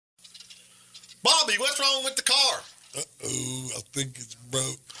me, what's wrong with the car? Uh-oh, I think it's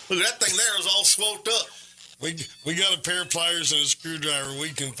broke. Look, that thing there is all swooped up. We got a pair of pliers and a screwdriver. We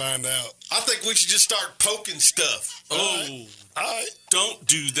can find out. I think we should just start poking stuff. All right. Don't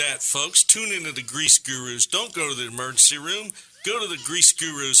do that, folks. Tune into the Grease Gurus. Don't go to the emergency room. Go to the Grease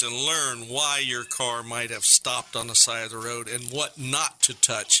Gurus and learn why your car might have stopped on the side of the road and what not to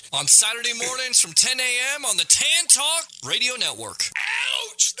touch. On Saturday mornings from 10 a.m. on the Tan Talk Radio Network.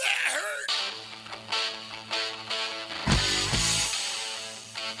 Ouch, that hurt.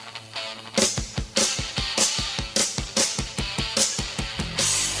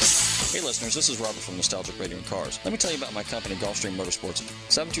 Hey listeners, this is Robert from Nostalgic Radio and Cars. Let me tell you about my company, Gulfstream Motorsports,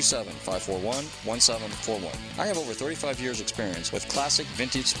 727-541-1741. I have over 35 years experience with classic,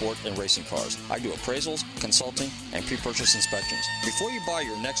 vintage, sport, and racing cars. I do appraisals, consulting, and pre-purchase inspections. Before you buy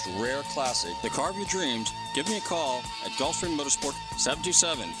your next rare classic, the car of your dreams, give me a call at Gulfstream Motorsport,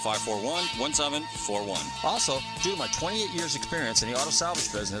 727-541-1741. Also, due to my 28 years experience in the auto salvage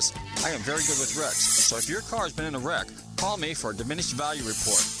business, I am very good with wrecks. So if your car has been in a wreck, call me for a diminished value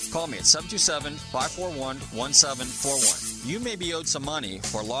report. Call me at 727-541-1741. You may be owed some money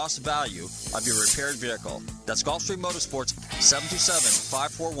for lost value of your repaired vehicle. That's Gulfstream Motorsports,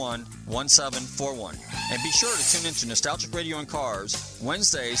 727-541-1741. And be sure to tune into Nostalgic Radio and Cars,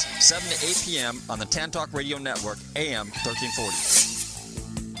 Wednesdays, 7 to 8 p.m. on the Tan Talk Radio Network, AM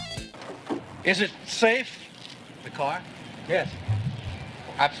 1340. Is it safe? The car? Yes.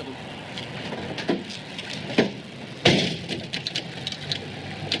 Absolutely.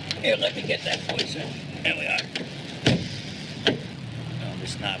 Here, let me get that for you, sir. There we are. Oh,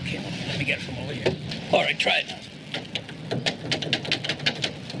 this knob came off. Let me get it from over here. All right, try it now.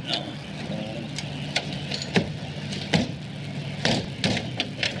 No.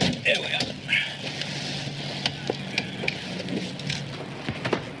 There we are.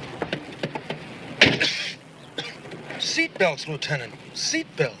 Seatbelts, Lieutenant.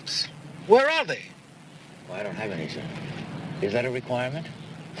 Seatbelts. Where are they? Well, I don't have any, sir. Is that a requirement?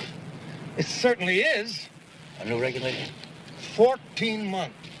 It certainly is. A new regulation? 14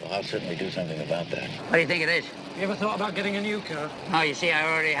 months. Well, I'll certainly do something about that. What do you think it is? You ever thought about getting a new car? No, you see, I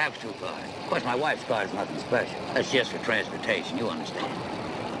already have 2 cars. Of course, my wife's car is nothing special. That's just for transportation, you understand.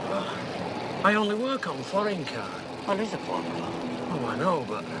 I only work on foreign cars. Well, there's a formula. Oh, I know,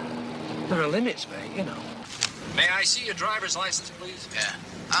 but there are limits, mate, you know. May I see your driver's license, please? Yeah.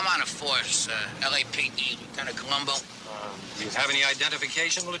 I'm on a force, LAPD, Lieutenant Colombo. Do you have any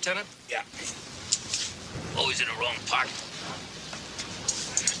identification, Lieutenant? Yeah. Always in the wrong pocket.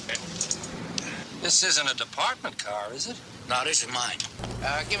 This isn't a department car, is it? No, this is mine.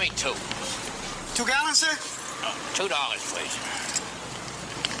 Give me 2. 2 gallons, sir? Oh, $2, please.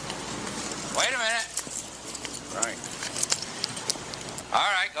 Wait a minute. Right.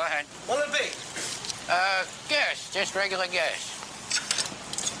 All right, go ahead. What'll it be? Gas. Just regular gas.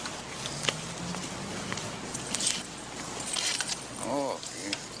 Oh,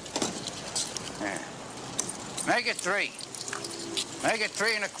 yeah. Make it 3. Make it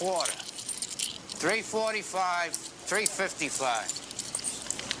 3 1/4. 345,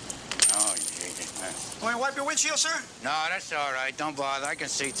 355. Oh, Jesus, man. Want to wipe your windshield, sir? No, that's all right. Don't bother. I can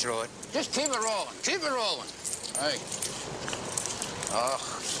see through it. Just keep it rolling. Keep it rolling. Hey. Oh.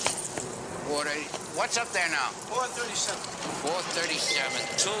 480. What's up there now? 437.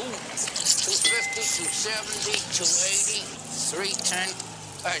 437. 250, 270, 280, 310.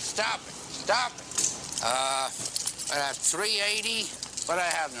 Hey, stop it. Stop it. I have 380. What do I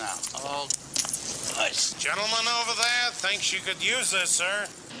have now? Oh, nice. Gentleman over there thinks you could use this, sir.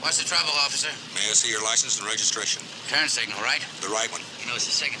 What's the trouble, officer? May I see your license and registration? Turn signal, right? The right one. You know, it's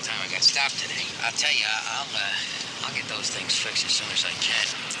the second time I got stopped today. I'll tell you, I'll get those things fixed as soon as I can.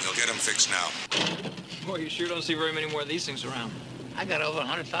 You'll get them fixed now. Boy, you sure don't see very many more of these things around. I got over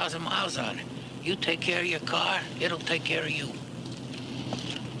 100,000 miles on it. You take care of your car, it'll take care of you.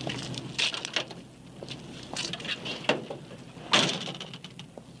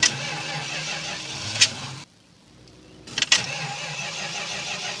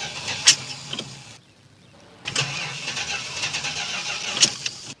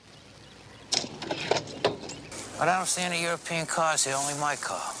 But I don't see any European cars here, only my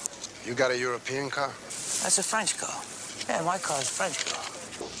car. You got a European car? That's a French car. Yeah, my car's a French car.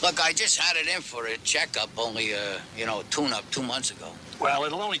 Look, I just had it in for a checkup, only, tune-up 2 months ago. Well,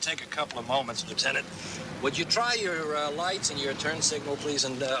 it'll only take a couple of moments, Lieutenant. Would you try your lights and your turn signal, please,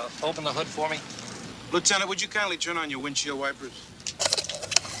 and open the hood for me? Lieutenant, would you kindly turn on your windshield wipers?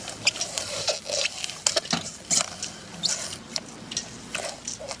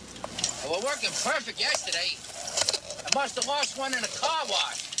 They were working perfect yesterday. I must have lost one in a car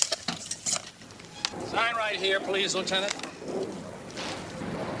wash. right here, please, Lieutenant.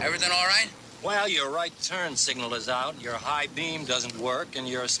 Everything all right? Well, your right turn signal is out, your high beam doesn't work, and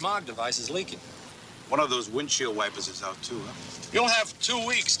your smog device is leaking. One of those windshield wipers is out, too, huh? You'll have 2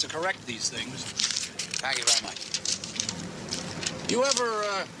 weeks to correct these things. Thank you very much. You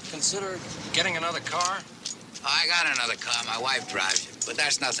ever consider getting another car? I got another car. My wife drives it. But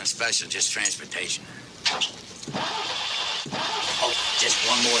that's nothing special, just transportation. Oh, just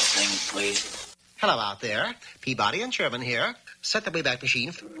one more thing, please. Hello out there. Peabody and Sherman here. Set the Wayback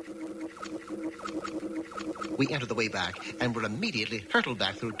Machine. We enter the Wayback, and we're immediately hurtled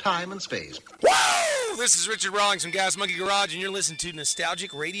back through time and space. Woo! This is Richard Rawlings from Gas Monkey Garage, and you're listening to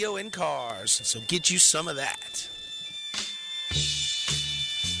Nostalgic Radio and Cars. So get you some of that.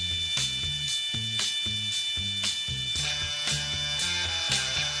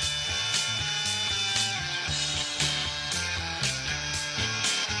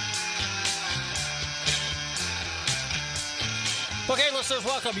 Okay, listeners,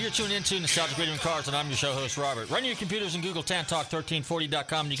 welcome. You're tuned into Nostalgic Radio and Cars, and I'm your show host, Robert. Run your computers and Google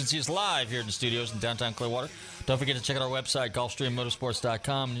TanTalk1340.com, and you can see us live here in the studios in downtown Clearwater. Don't forget to check out our website,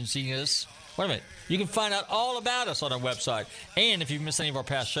 GulfstreamMotorsports.com, and you can see us. Wait a minute. You can find out all about us on our website. And if you've missed any of our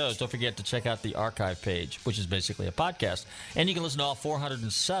past shows, don't forget to check out the archive page, which is basically a podcast. And you can listen to all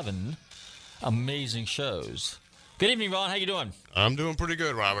 407 amazing shows. Good evening, Ron. How you doing? I'm doing pretty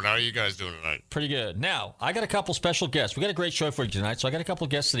good, Robert. How are you guys doing tonight? Pretty good. Now, I got a couple special guests. We got a great show for you tonight, so I got a couple of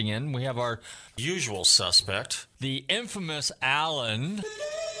guests sitting in. We have our usual suspect, the infamous Alan.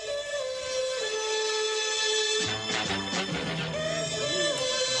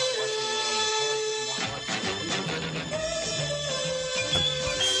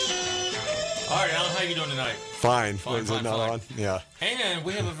 All right, Alan, how you doing tonight? Fine. Fine. On? Yeah. And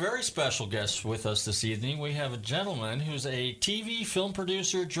we have a very special guest with us this evening. We have a gentleman who's a TV film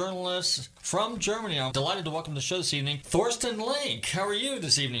producer, journalist from Germany. I'm delighted to welcome to the show this evening, Thorsten Link. How are you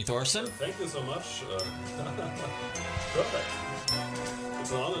this evening, Thorsten? Thank you so much. Perfect.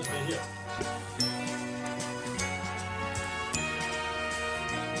 It's an honor to be here.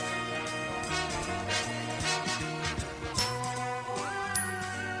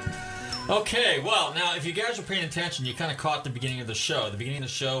 Okay, well, now, if you guys were paying attention, you kind of caught the beginning of the show. At the beginning of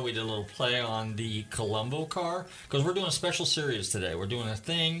the show, we did a little play on the Colombo car, because we're doing a special series today. We're doing a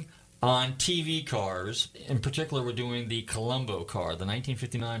thing on TV cars. In particular, we're doing the Colombo car, the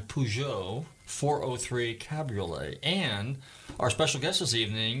 1959 Peugeot 403 Cabriolet. And our special guest this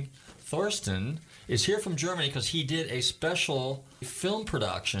evening, Thorsten, is here from Germany because he did a special film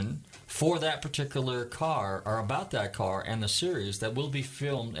production for that particular car, or about that car and the series that will be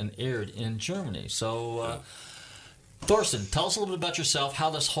filmed and aired in Germany. So, Thorsten, tell us a little bit about yourself, how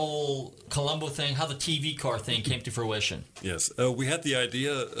this whole Colombo thing, how the TV car thing came to fruition. Yes, we had the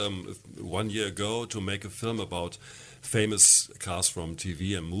idea 1 year ago to make a film about famous cars from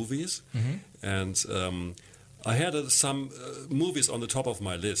TV and movies. Mm-hmm. And I had some movies on the top of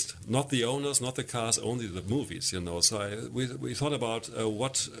my list. Not the owners, not the cars, only the movies, you know. So we thought about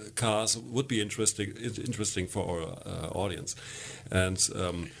what cars would be interesting for our audience. And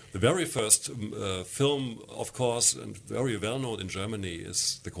the very first film, of course, and very well known in Germany,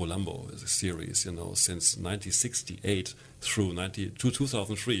 is the Colombo series, you know, since 1968 through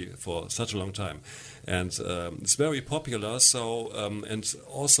 2003, for such a long time. And it's very popular, so, and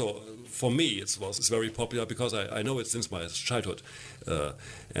also for me it's very popular because I know it since my childhood.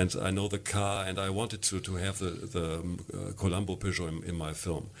 And I know the car, and I wanted to have the Colombo Peugeot in my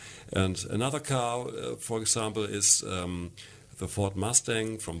film. And another car, for example, is the Ford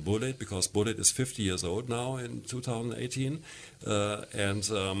Mustang from Bullitt, because Bullitt is 50 years old now in 2018.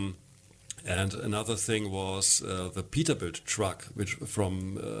 And another thing was the Peterbilt truck, which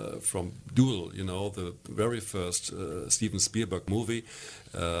from Duel, you know, the very first Steven Spielberg movie.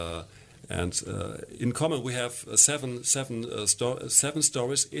 And in common, we have seven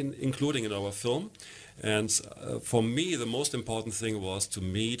stories, including in our film. And for me, the most important thing was to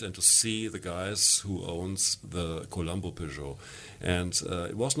meet and to see the guys who owns the Colombo Peugeot. And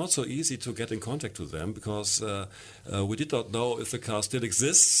it was not so easy to get in contact with them because we did not know if the car still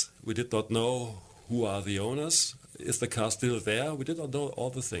exists. We did not know who are the owners. Is the car still there? We did not know all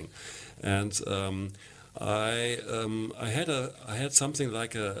the thing. And I had something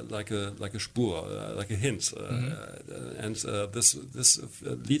like a Spur, like a hint, and this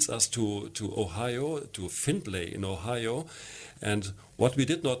leads us to Ohio, to Findlay in Ohio, and what we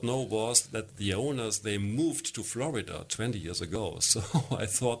did not know was that the owners, they moved to Florida 20 years ago. So I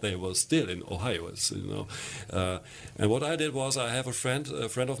thought they were still in Ohio, you know. And what I did was I have a friend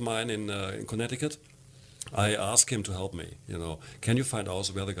of mine in Connecticut. I asked him to help me. Can you find out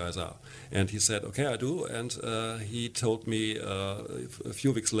where the guys are? And he said, okay, I do. And he told me a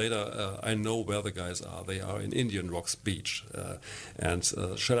few weeks later, I know where the guys are. They are in Indian Rocks Beach. And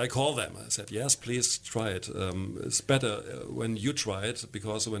shall I call them? I said, yes, please try it. It's better when you try it,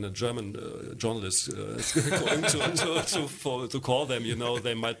 because when a German journalist is going to call them,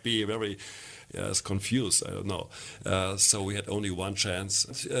 they might be very confused. I don't know. So we had only one chance.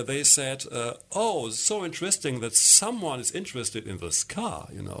 They said, "Oh, so interesting that someone is interested in this car."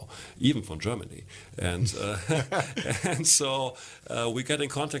 Even from Germany, and and so we get in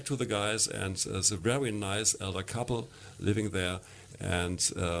contact to the guys, and it's a very nice elder couple living there. And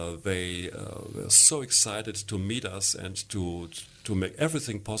they were so excited to meet us and to make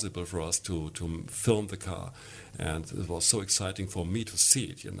everything possible for us to film the car. And it was so exciting for me to see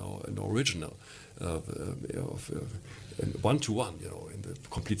it, an original, one-to-one, in the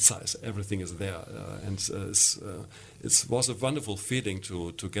complete size. Everything is there. It was a wonderful feeling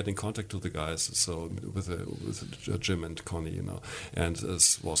to get in contact to the guys, so with Jim and Connie, and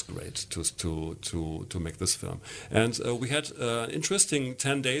it was great to make this film. And we had interesting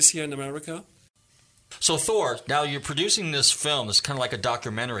 10 days here in America. So Thor, now you're producing this film. It's kind of like a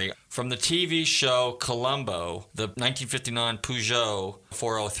documentary from the TV show Columbo, the 1959 Peugeot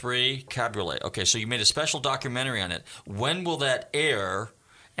 403 Cabriolet. Okay, so you made a special documentary on it. When will that air,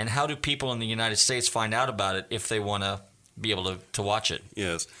 and how do people in the United States find out about it if they want to be able to watch it?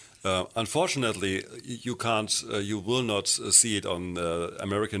 Yes. Unfortunately, you will not see it on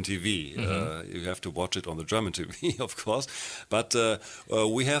American TV. Mm-hmm. You have to watch it on the German TV, of course. But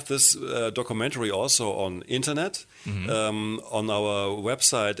we have this documentary also on internet. Mm-hmm. On our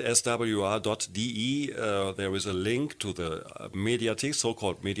website, swr.de, there is a link to the Mediathek,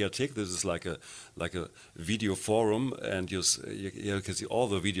 so-called Mediathek. This is like a video forum, and you can see all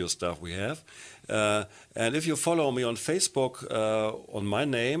the video stuff we have. And if you follow me on Facebook, on my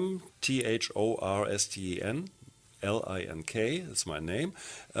name, Thorsten Link, is my name.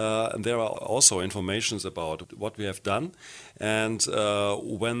 And there are also informations about what we have done and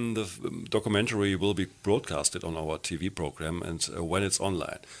when the documentary will be broadcasted on our TV program and when it's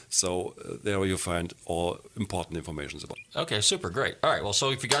online. So there you find all important information about it. Okay, super, great. All right, well,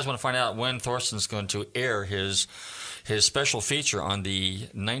 so if you guys want to find out when Thorsten's going to air his special feature on the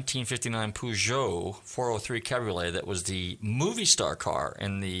 1959 Peugeot 403 Cabriolet that was the movie star car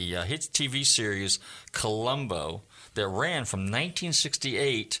in the hit TV series Columbo that ran from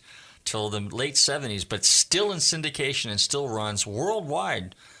 1968 till the late 70s, but still in syndication and still runs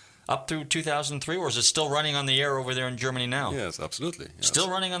worldwide up through 2003, or is it still running on the air over there in Germany now? Yes, absolutely. Yes. Still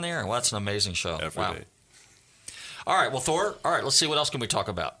running on the air? Well, that's an amazing show. Every day. All right, well, Thor, let's see, what else can we talk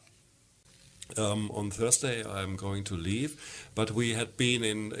about? On Thursday, I'm going to leave, but we had been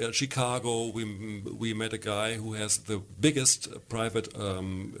in Chicago. We met a guy who has the biggest private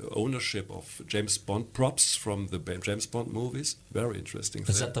ownership of James Bond props from the James Bond movies. Very interesting.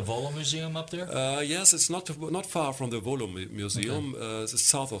 Is that the Volo Museum up there? Yes, it's not far from the Volo Museum. Okay. It's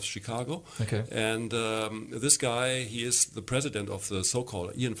south of Chicago. Okay. And this guy, he is the president of the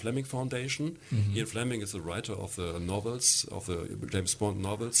so-called Ian Fleming Foundation. Mm-hmm. Ian Fleming is the writer of the novels, of the James Bond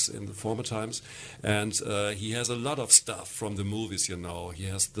novels in the former times. And he has a lot of stuff from the movies, He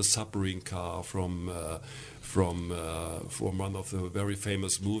has the submarine car from one of the very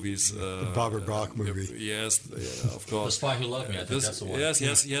famous movies. The Barbara Bach movie. Yes, of course. The Spy Who Loved Me, I think that's the one. Yes.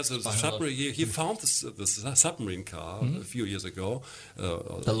 The submarine. He found the submarine car a few years ago.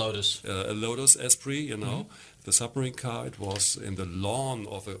 The Lotus. A Lotus Esprit, Mm-hmm. The submarine car, it was in the lawn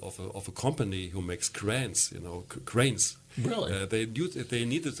of a company who makes cranes, cranes. Really? They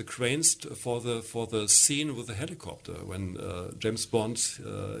needed the cranes for the scene with the helicopter when James Bond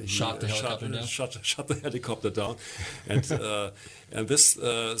shot the helicopter down. Shot the helicopter down, and this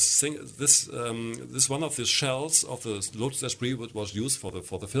one of the shells of the Lotus Esprit was used for the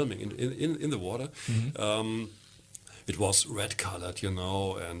filming in the water. Mm-hmm. It was red colored,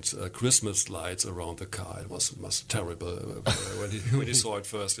 and Christmas lights around the car. It was terrible when he saw it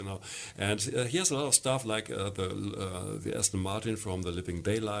first, And he has a lot of stuff like the Aston Martin from the Living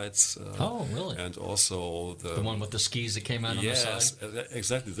Daylights. Oh, really? And also the one with the skis that came out on the side. Yes,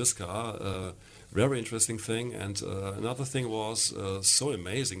 exactly. This car. Very interesting thing, and another thing was so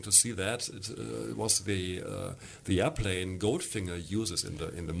amazing to see that it was the airplane Goldfinger uses in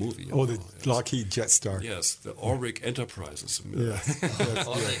the movie. Oh, the Lockheed Jetstar. Yes, the Auric Enterprises. Yeah,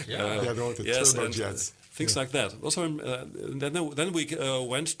 the turbojets. Things like that. Also, then we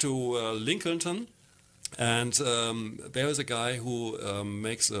went to Lincolnton. And there is a guy who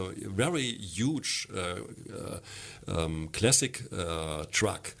makes a very huge classic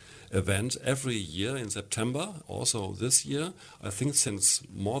truck. event every year in September. Also this year, I think since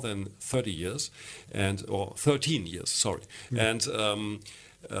more than 30 years, or 13 years. Sorry, and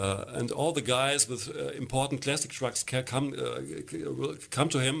all the guys with important classic trucks will come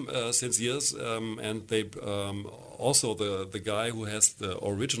to him since years, and they also the guy who has the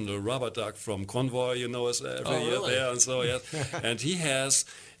original rubber duck from Convoy, is every year really? there, and so and he has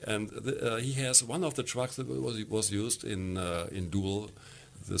one of the trucks that was used in Duel.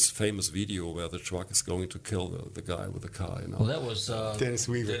 This famous video where the truck is going to kill the guy with the car. Well, that was Dennis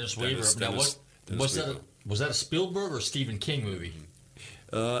Weaver. Was that a Spielberg or Stephen King movie?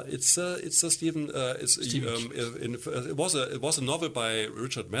 It's a Stephen. It was a novel by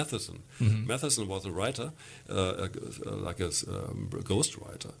Richard Matheson. Mm-hmm. Matheson was a writer, like a ghost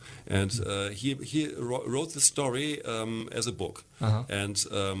writer, and he wrote the story as a book. Uh-huh. And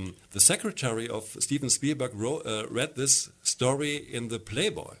the secretary of Steven Spielberg read this story in the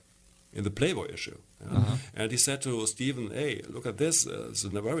Playboy issue. Uh-huh. And he said to Stephen, "Hey, look at this. It's a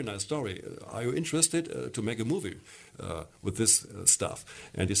very nice story. Are you interested to make a movie with this stuff?"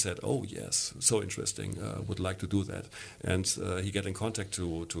 And he said, "Oh, yes, so interesting. Would like to do that." And he got in contact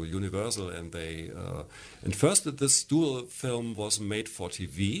to Universal, and and first this Duel film was made for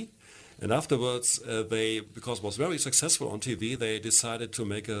TV. And afterwards, because it was very successful on TV, they decided to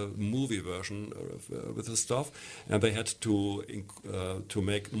make a movie version with the stuff, and they had to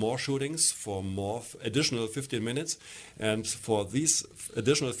make more shootings for more additional 15 minutes. And for these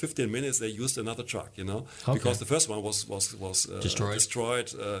additional 15 minutes, they used another truck, Okay. because the first one was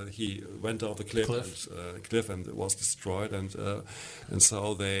destroyed. He went down the cliff and it was destroyed, and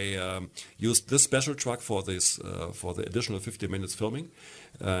so they used this special truck for the additional 15 minutes filming.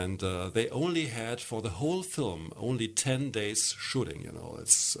 And they only had for the whole film only 10 days shooting.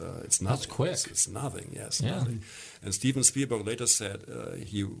 It's nothing. That's quick. It's nothing. Yes. Yeah. Nothing. And Steven Spielberg later said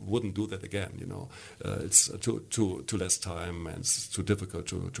he wouldn't do that again. It's too less time, and it's too difficult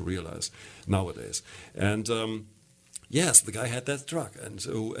to realize nowadays. And yes, the guy had that truck,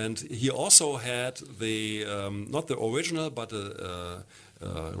 and he also had the not the original, but a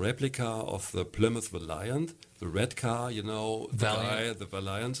replica of the Plymouth Valiant. The red car, the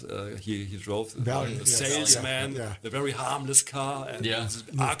Valiant. He drove the salesman, the very harmless car, and this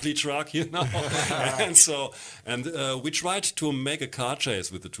ugly truck, and we tried to make a car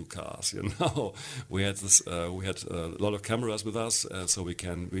chase with the two cars. We had a lot of cameras with us, so we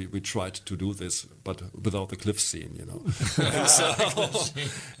tried to do this, but without the cliff scene.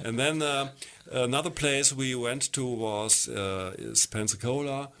 And then another place we went to is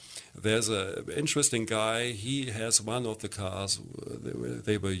Pensacola. There's an interesting guy. He has one of the cars.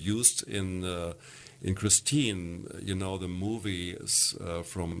 They were used in Christine. The movie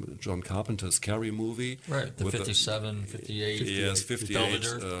from John Carpenter's Carrie movie. Right, the 57, 58. Yes,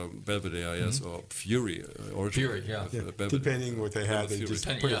 58. Belvedere, yes, or Fury. Fury, yeah. Depending what they have, they just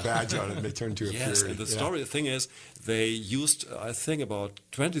put a badge on it and they turn to a Fury. Yes, and the thing is, they used, I think, about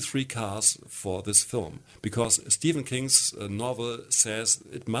 23 cars for this film, because Stephen King's novel says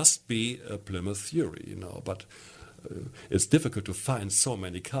it must be a Plymouth Fury, but it's difficult to find so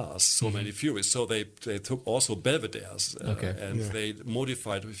many cars, so many Furies. So they took also Belvederes, they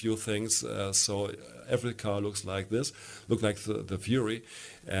modified a few things. So every car looks like this, like the Fury,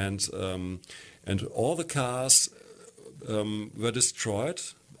 and all the cars were destroyed.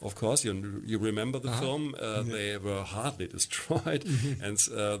 Of course, you remember the film. They were hardly destroyed, and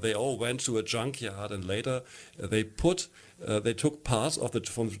they all went to a junkyard. And later, they took parts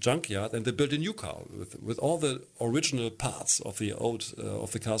from the junkyard and they built a new car with all the original parts of the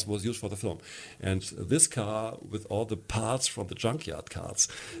of the cars was used for the film. And this car with all the parts from the junkyard cars,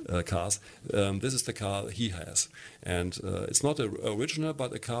 this is the car he has. And it's not an original,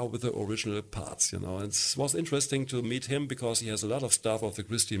 but a car with the original parts. And it was interesting to meet him because he has a lot of stuff of the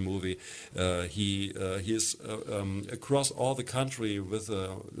Christine movie. He is across all the country with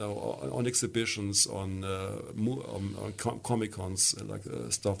on exhibitions, on Comic Cons,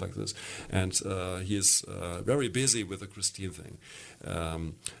 stuff like this, and he is very busy with the Christine thing.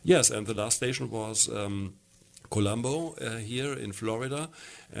 Yes, and the last station was Colombo here in Florida,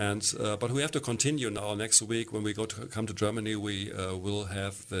 and but we have to continue now. Next week, when we come to Germany, we will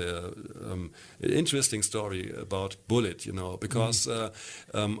have the interesting story about Bullitt. Because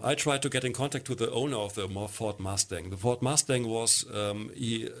I tried to get in contact with the owner of the Ford Mustang. The Ford Mustang was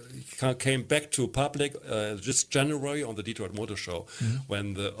he came back to public just January on the Detroit Motor Show,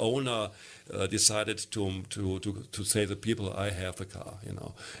 when the owner decided to say to the people, I have the car,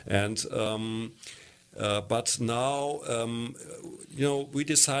 and. But now, we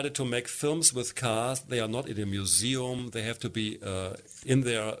decided to make films with cars. They are not in a museum. They have to be in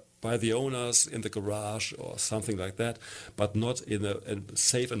their by the owners in the garage or something like that, but not in a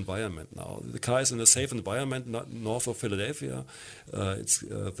safe environment now. The car is in a safe environment north of Philadelphia. It's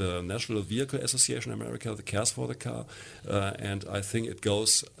the National Vehicle Association in America that cares for the car, and I think it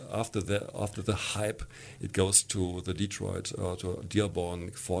goes after the hype. It goes to the Detroit or to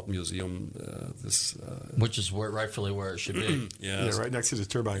Dearborn Ford Museum. Which is rightfully where it should be. Yeah, right next to the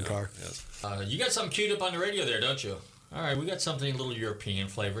turbine car. Yes. You got something queued up on the radio there, don't you? All right, we got something a little European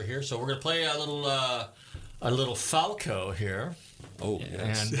flavor here, so we're gonna play a little Falco here. Oh,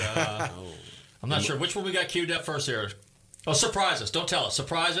 yes. And I'm not sure which one we got queued up first here. Oh, surprise us! Don't tell us.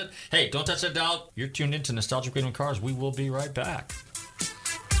 Surprise it. Hey, don't touch that dial. You're tuned into Nostalgic Radio and Cars. We will be right back.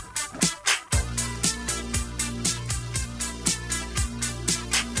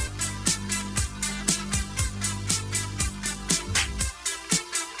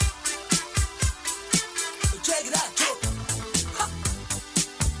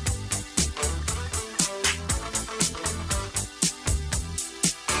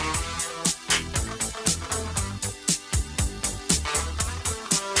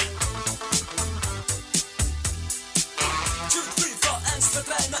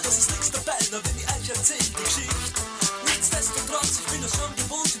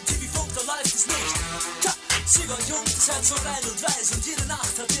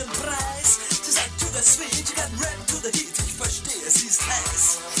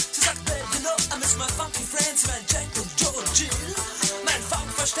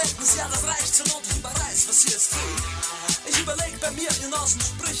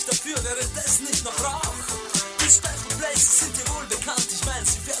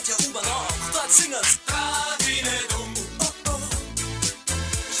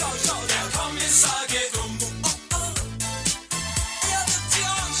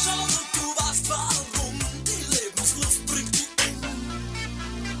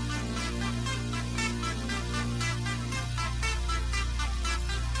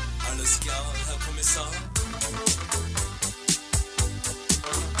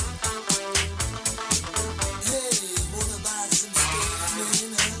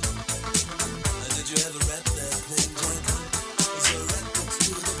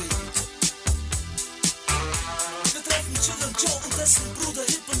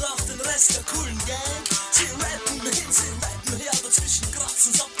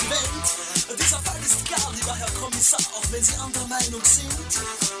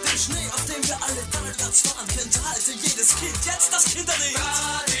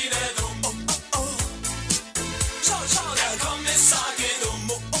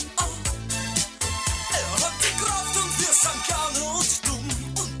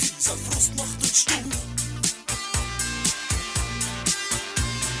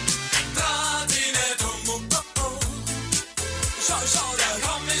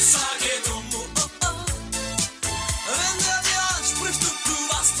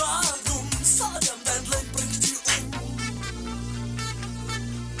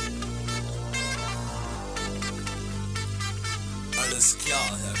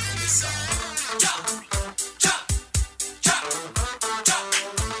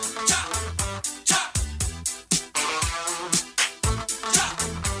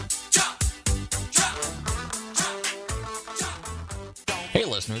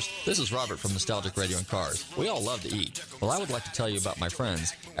 This is Robert from Nostalgic Radio and Cars. We all love to eat. Well, I would like to tell you about my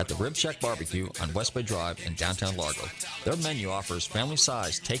friends at the Rib Shack Barbecue on West Bay Drive in downtown Largo. Their menu offers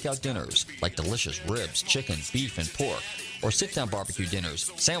family-sized takeout dinners like delicious ribs, chicken, beef, and pork, or sit-down barbecue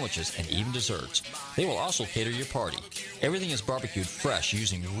dinners, sandwiches, and even desserts. They will also cater your party. Everything is barbecued fresh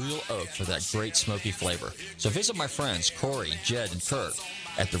using real oak for that great smoky flavor. So visit my friends Corey, Jed, and Kurt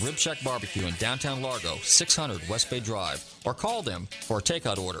at the Rib Shack Barbecue in downtown Largo, 600 West Bay Drive, or call them for a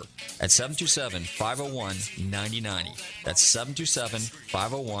takeout order at 727-501-9090. That's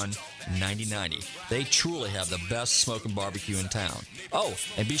 727-501-9090. They truly have the best smoking barbecue in town. Oh,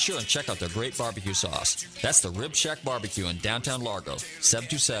 and be sure and check out their great barbecue sauce. That's the Rib Shack Barbecue in downtown Largo,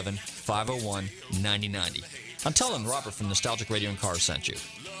 727-501-9090. I'm telling Robert from Nostalgic Radio and Cars sent you.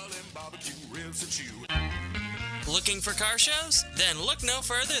 Looking for car shows? Then look no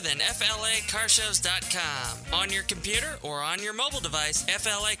further than FLACarshows.com. On your computer or on your mobile device,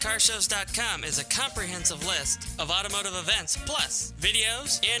 FLACarshows.com is a comprehensive list of automotive events, plus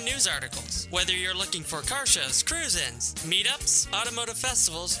videos and news articles. Whether you're looking for car shows, cruise-ins, meetups, automotive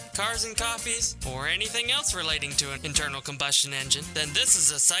festivals, cars and coffees, or anything else relating to an internal combustion engine, then this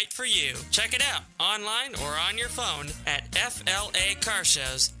is a site for you. Check it out online or on your phone at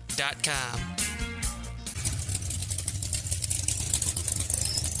FLACarshows.com.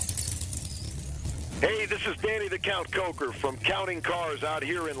 Hey, this is Danny the Count Coker from Counting Cars out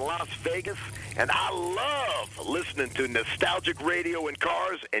here in Las Vegas, and I love listening to Nostalgic Radio and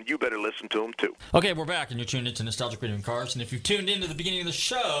Cars, and you better listen to them too. Okay, we're back, and you're tuned into Nostalgic Radio and Cars, and if you've tuned into the beginning of the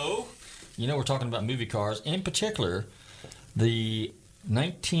show, you know we're talking about movie cars, in particular, the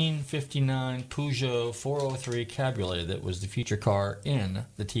 1959 Peugeot 403 Cabriolet that was the feature car in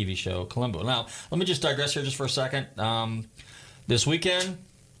the TV show Columbo. Now, let me just digress here just for a second. This weekend,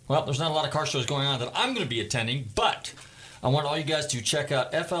 well, there's not a lot of car shows going on that I'm going to be attending, but I want all you guys to check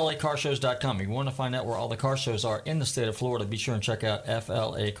out FLAcarshows.com. If you want to find out where all the car shows are in the state of Florida, be sure and check out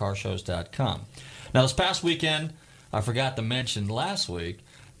FLAcarshows.com. Now, this past weekend, I forgot to mention last week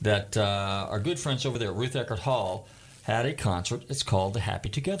that our good friends over there at Ruth Eckerd Hall had a concert. It's called the Happy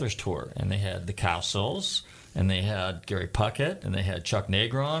Togethers Tour, and they had the Cowsills, and they had Gary Puckett, and they had Chuck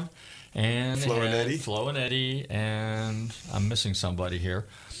Negron, and Flo and Eddie. Flo and Eddie, and I'm missing somebody here.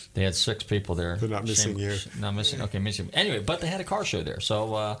 They had 6 people there. They're not missing you. Not missing. Okay, missing. Anyway, but they had a car show there.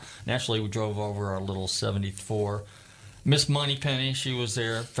 So naturally, we drove over our little 74. Miss Moneypenny, she was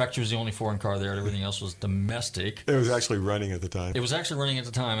there. In fact, she was the only foreign car there. Everything else was domestic. It was actually running at the time. It was actually running at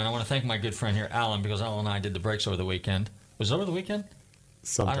the time, and I want to thank my good friend here, Alan, because Alan and I did the brakes over the weekend. Was it over the weekend?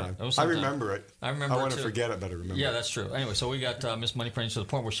 Sometime. I remember it. I remember. I want to forget it, but I remember. Yeah, that's true. Anyway, so we got Miss Moneypenny to the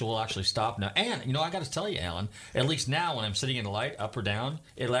point where she will actually stop now. And I got to tell you, Alan, at least now when I'm sitting in the light, up or down,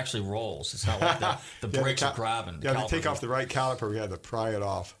 it actually rolls. It's not like the brakes are grabbing. Yeah, to take off the right caliper, we had to pry it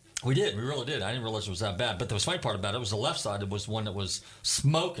off. We did. We really did. I didn't realize it was that bad. But the funny part about it was the left side was one that was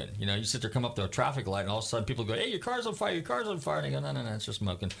smoking. You sit there, come up to a traffic light, and all of a sudden people go, "Hey, your car's on fire! Your car's on fire!" And they go, "No, it's just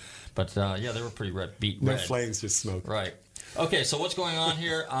smoking." But yeah, they were pretty red. No flames, just smoke. Right. Okay, so what's going on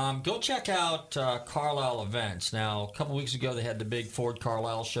here? Go check out Carlisle Events. Now, a couple weeks ago, they had the big Ford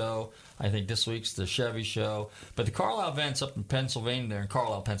Carlisle show. I think this week's the Chevy show. But the Carlisle Events up in Pennsylvania, there in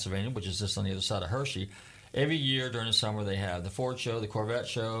Carlisle, Pennsylvania, which is just on the other side of Hershey, every year during the summer they have the Ford show, the Corvette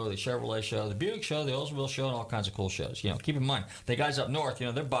show, the Chevrolet show, the Buick show, the Oldsmobile show, and all kinds of cool shows. Keep in mind, the guys up north,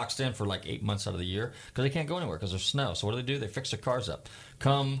 they're boxed in for like 8 months out of the year because they can't go anywhere because there's snow. So what do? They fix their cars up.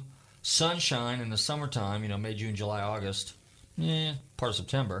 Come sunshine in the summertime, May, June, July, August, part of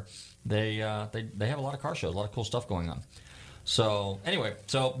September, they have a lot of car shows, a lot of cool stuff going on. So anyway,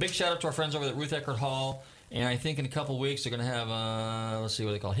 big shout out to our friends over at Ruth Eckerd Hall, and I think in a couple of weeks they're going to have, let's see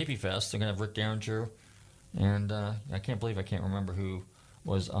what they call Hippie Fest. They're going to have Rick Derringer, and I can't believe I can't remember who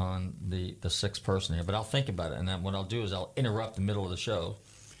was on the 6th person here, but I'll think about it, and then what I'll do is I'll interrupt the middle of the show.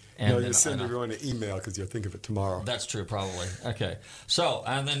 And you send everyone an email because you'll think of it tomorrow. That's true, probably. Okay. So,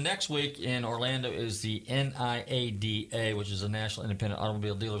 and then next week in Orlando is the NIADA, which is the National Independent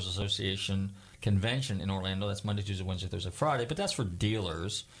Automobile Dealers Association convention in Orlando. That's Monday, Tuesday, Wednesday, Thursday, Friday. But that's for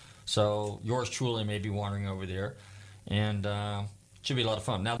dealers. So yours truly may be wandering over there. And it should be a lot of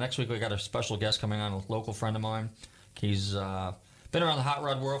fun. Now, next week we got a special guest coming on, a local friend of mine. He's been around the hot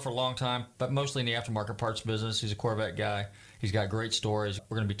rod world for a long time, but mostly in the aftermarket parts business. He's a Corvette guy. He's got great stories.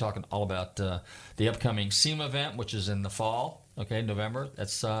 We're going to be talking all about the upcoming SEMA event, which is in the fall, November.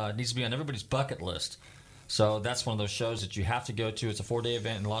 That's needs to be on everybody's bucket list. So that's one of those shows that you have to go to. It's a 4-day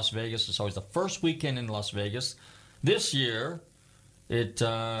event in Las Vegas. It's always the first weekend in Las Vegas. This year, it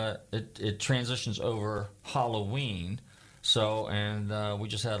transitions over Halloween. So, and we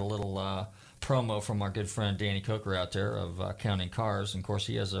just had a little promo from our good friend Danny Coker out there of Counting Cars. And of course,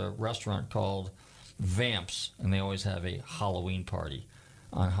 he has a restaurant called Vamps, and they always have a Halloween party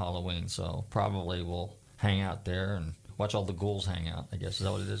on Halloween. So probably we'll hang out there and watch all the ghouls hang out, I guess. Is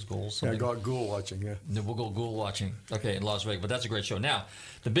that what it is, ghouls? Something? Yeah, ghoul watching, yeah. We'll go ghoul watching, in Las Vegas. But that's a great show. Now,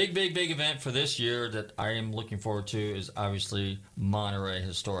 the big event for this year that I am looking forward to is obviously Monterey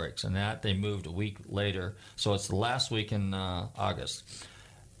Historics, and that they moved a week later. So it's the last week in August.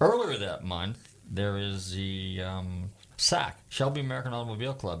 Earlier that month, there is the SAC, Shelby American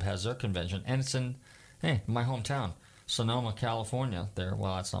Automobile Club, has their convention, and it's in my hometown, Sonoma, California.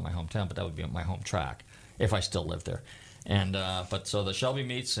 Well, that's not my hometown, but that would be my home track if I still lived there. And but so the Shelby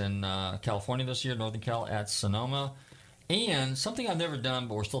meets in California this year, Northern Cal at Sonoma, and something I've never done,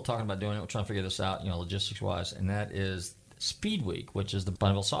 but we're still talking about doing it. We're trying to figure this out, logistics wise, and that is Speed Week, which is the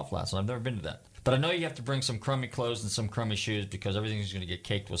Bonneville Soft Flats, and I've never been to that. But I know you have to bring some crummy clothes and some crummy shoes because everything's going to get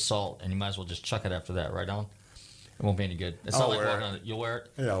caked with salt, and you might as well just chuck it after that, right, Alan? It won't be any good. It's not like walking on it. You'll wear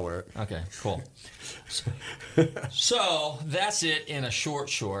it? Yeah, I'll wear it. Okay, cool. So that's it in a short.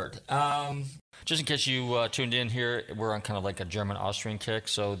 Just in case you tuned in here, we're on kind of like a German-Austrian kick.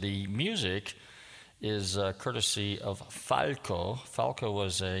 So the music is courtesy of Falco. Falco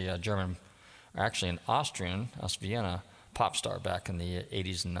was a German, actually an Austrian, aus Vienna, pop star back in the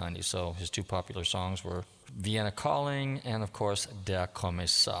 80s and 90s. So his 2 popular songs were Vienna Calling, and of course Der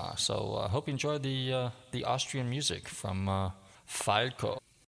Kommissar. So I hope you enjoyed the Austrian music from Falco.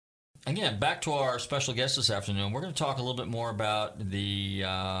 Again, back to our special guest this afternoon. We're going to talk a little bit more about the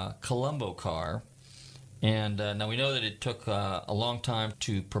Colombo car. And now we know that it took a long time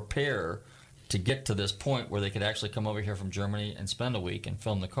to prepare to get to this point where they could actually come over here from Germany and spend a week and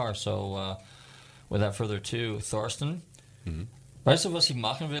film the car. So without further ado, Thorsten, weißt du, was ich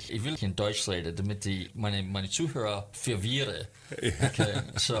machen will? Ich will in Deutsch reden, damit meine Zuhörer verwirre. Okay,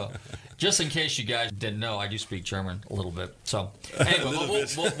 so just in case you guys didn't know, I do speak German a little bit. So anyway,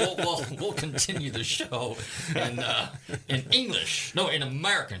 we'll continue the show in English. No, in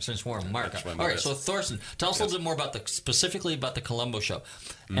American, since we're in America. All right, so Thorsten, tell us a little bit more about specifically about the Colombo show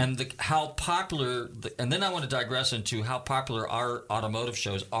and how popular. And then I want to digress into how popular our automotive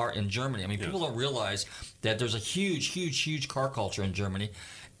shows are in Germany. I mean, people don't realize that there's a huge car culture in Germany,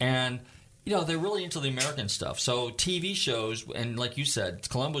 and you know, they're really into the American stuff. So TV shows, and like you said,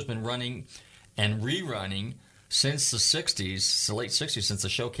 Colombo's been running and rerunning since the 60s, the late 60s, since the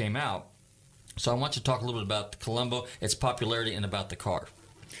show came out. So I want you to talk a little bit about Colombo, its popularity, and about the car.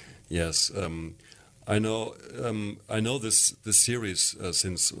 Yes, I know this series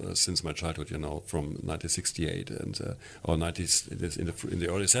since my childhood. You know, from 1968 and or 90s in the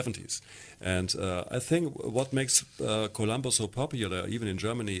early 70s. And I think what makes Colombo so popular, even in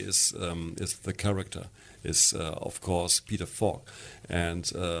Germany, is the character. Is of course Peter Falk,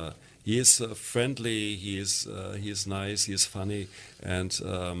 and he is friendly. He is nice. He is funny, and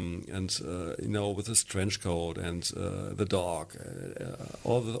you know, with his trench coat and the dog,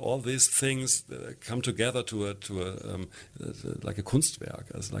 all these things come together to a like a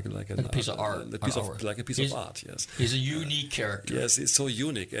Kunstwerk, as like a piece of art, like a piece of art. Yes, he's a unique character. Yes, he's so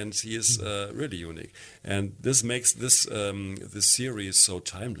unique, and he is really unique, and this makes this series so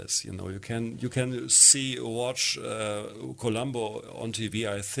timeless. You know, you can watch Colombo on TV,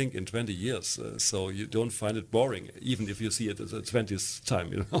 I think, in 20 years, so you don't find it boring, even if you see it at the 20th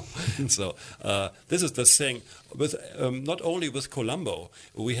time, you know. So this is the thing with not only with Colombo,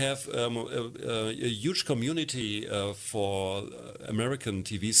 we have a huge community for American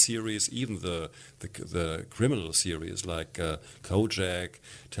TV series, even the criminal series like Kojak,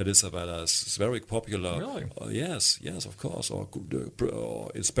 Telly Savalas. It's very popular. Really? Yes, of course. Or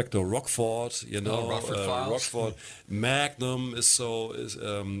Inspector Rockford, you know. Rockford. Magnum is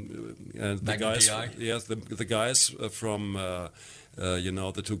and the guys. Yes, the guys from. You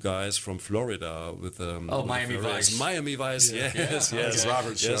know, the two guys from Florida with Miami Vice. Miami Vice, yes.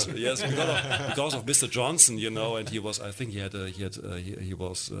 Robert show. Yes, because of Mr. Johnson, you know, and he was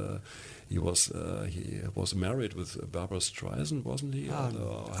married with Barbara Streisand, wasn't he? I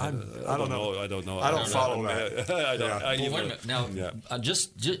don't know. I don't know. I don't follow that. Wait a minute. Now,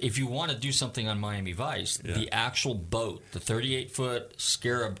 just if you want to do something on Miami Vice, the actual boat, the 38-foot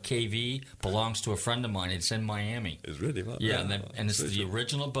Scarab KV, belongs to a friend of mine. It's in Miami. It's really well. Yeah, and it's the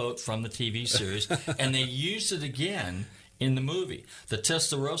original boat from the TV series, and they used it again in the movie. The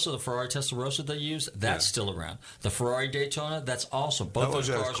Testarossa, the Ferrari Testarossa they used, that's still around. The Ferrari Daytona, that's also, both those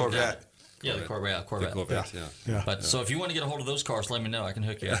cars are dead. Yeah, the Corvette. The Corvette, yeah. But so if you want to get a hold of those cars, let me know. I can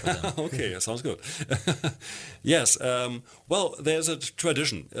hook you up with them. Okay, sounds good. Yes. Well, there's a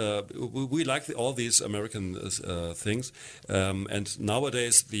tradition. We like all these American things, and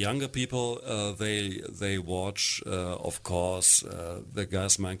nowadays the younger people they watch, of course, the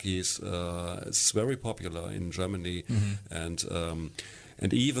Gas Monkeys. It's very popular in Germany,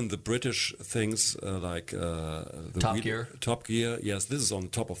 and even the British things like Top Gear, yes, this is on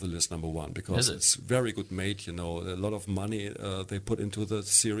top of the list, number one, because it's very good made. You know, a lot of money they put into the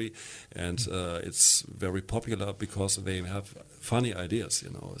series, and it's very popular because they have funny ideas.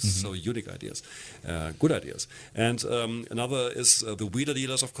 You know, so unique ideas, good ideas. And another is the Wheeler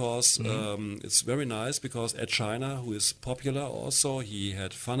Dealers, of course. It's very nice because Ed China, who is popular also, he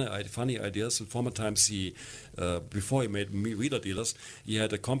had funny ideas. In former times, before he made Wheeler Dealers, he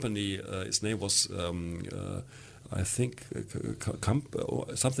had a company. His name was, I think,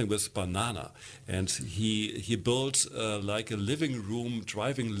 something with banana, and he built like a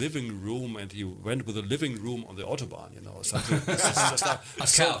driving living room, and he went with a living room on the autobahn. You know, something a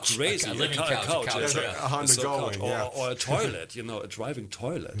couch, crazy, a living couch, a Honda going, or a toilet. You know, a driving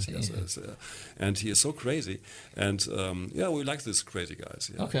toilet. Yes, and he is so crazy, and we like these crazy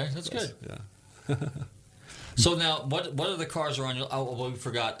guys. Yeah. Okay, that's good. Yeah. So now, what other cars are on your? Oh, well, we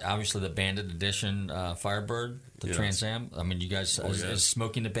forgot obviously the Bandit Edition Firebird, the Trans Am. I mean, you guys is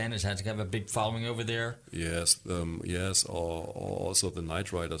Smoking the Bandits has to have a big following over there. Yes, yes, or also the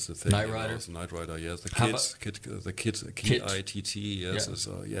Night Riders. The thing, Night Rider, Night Rider. Yes, the Kit, KITT. Yes,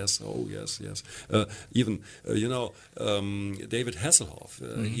 yes. Oh, yes, yes. Even David Hasselhoff.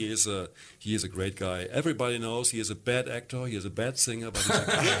 He is a great guy. Everybody knows he is a bad actor. He is a bad singer, but he's a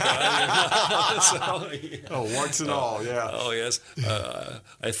great guy. Oh, warts and all, yeah. Oh, yes.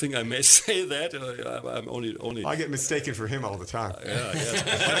 I think I may say that. I'm only. I get mistaken for him all the time. Yeah,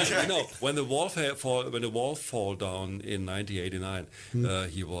 yes. When the wall fall down in 1989,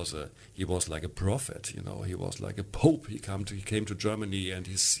 he was like a prophet. He was like a pope. He came to Germany and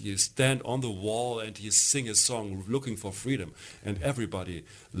he stand on the wall and he sing a song looking for freedom, and everybody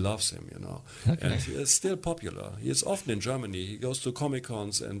loves him. Okay. And he is still popular. He is often in Germany. He goes to Comic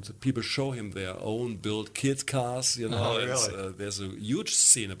Cons and people show him their own built kid cars. Really? There's a huge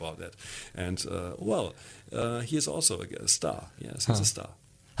scene about that, and he is also a star. Yes, he's a star.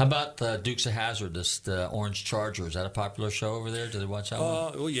 How about the Dukes of Hazzard, the Orange Charger? Is that a popular show over there? Do they watch that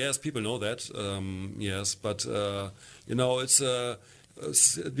one? Oh, yes, people know that. Yes, but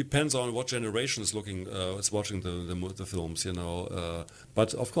it depends on what generation is watching the films.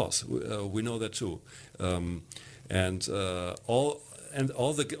 But of course, we know that too, and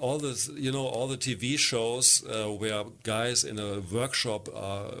all the TV shows where guys in a workshop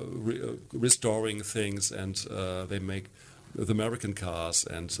are restoring things and they make with American cars,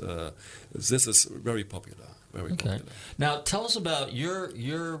 and this is very popular. Very popular. Now, tell us about you're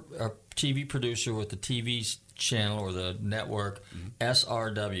a TV producer with the TV channel or the network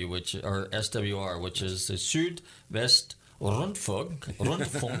SRW, or SWR, which is the Südwest Rundfunk.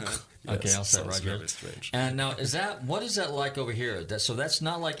 Okay, I'll say it right here. Strange. And now, what is that like over here? So that's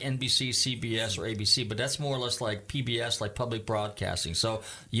not like NBC, CBS, or ABC, but that's more or less like PBS, like public broadcasting. So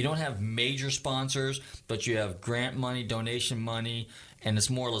you don't have major sponsors, but you have grant money, donation money, and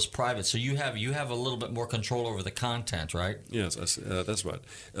it's more or less private. So you have a little bit more control over the content, right? Yes, that's right.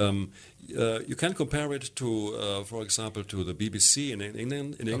 You can compare it to, for example, to the BBC in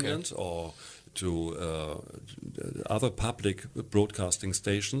England, or to other public broadcasting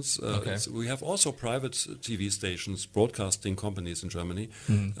stations. We have also private TV stations, broadcasting companies in Germany.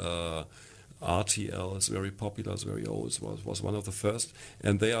 RTL is very popular. It's very old. It was one of the first,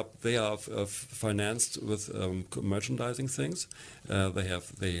 and they are financed with merchandising things. They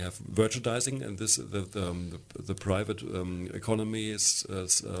have merchandising, and the private economy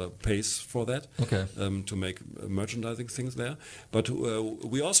pays for that. To make merchandising things there. But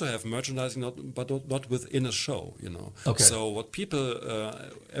we also have merchandising, not within a show. So what people,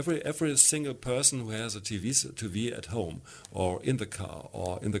 every single person who has a TV at home, or in the car,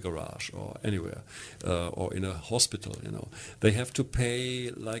 or in the garage, or anywhere, or in a hospital, they have to pay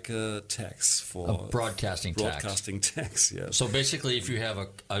like a tax for a broadcasting tax. Yes. So basically, if you have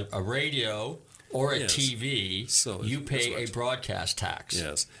a radio or a TV, so you pay a broadcast tax.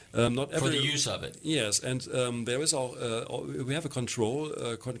 Yes. Not for the use of it. Yes, and there is we have a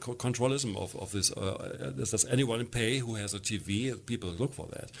controlism of this. Does anyone pay who has a TV? People look for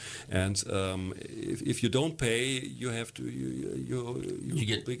that, and if you don't pay, you have to you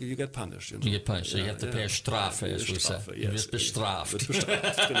get punished. You get punished. So you have to pay a Strafe, as we say. Yes, bestraft.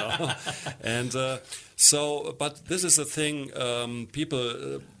 And but this is a thing.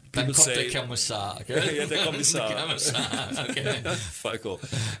 People. People say, der Kommissar. Ja, der Kommissar. Okay. Falco.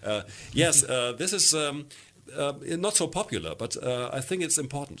 Yes, this is not so popular, but I think it's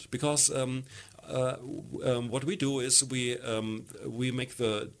important because what we do is we make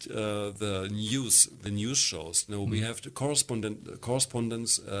the news shows. We have the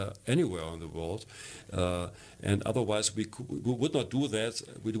correspondents anywhere in the world, and otherwise we would not do that.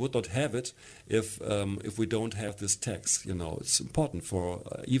 We would not have it if we don't have this tax. It's important for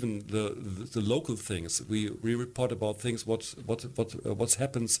even the local things. We report about things what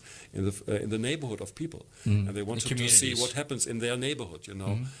happens in the neighborhood of people, and they want to see what happens in their neighborhood.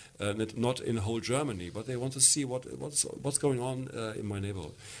 Not in whole Germany, but they want to see what's going on in my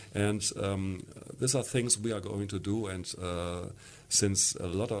neighborhood, and these are things we are going to do, and since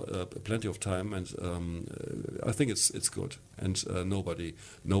plenty of time, and I think it's good, and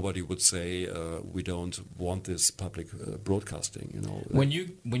nobody would say we don't want this public broadcasting. When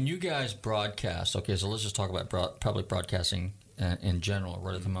you guys broadcast, okay, so let's just talk about public broadcasting in general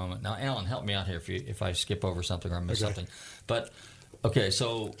right at the moment. Now, Alan, help me out here if I skip over something or I miss something, but okay,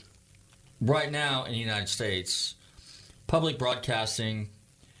 so. Right now in the United States, public broadcasting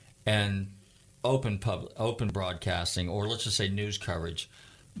and open broadcasting, or let's just say news coverage,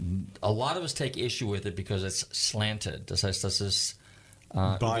 a lot of us take issue with it because it's slanted. Das heißt, das ist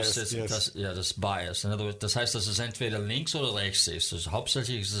bias. Das ist bias. In other words, das heißt, dass es entweder links oder rechts ist. Also,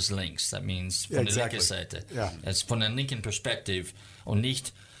 hauptsächlich ist es links. That means von der linken Seite. Yeah. Es ist von der linken Perspektive und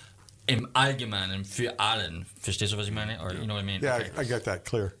nicht im Allgemeinen für allen. Verstehst du, was ich meine? Or, you know what I mean? Yeah, okay. I got that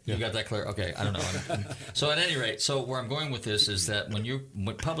clear. You got that clear? Okay, I don't know. So at any rate, so where I'm going with this is that when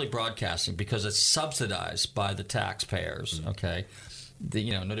public broadcasting, because it's subsidized by the taxpayers, okay,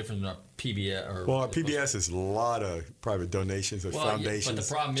 no different than PBS. PBS is a lot of private donations of foundations. But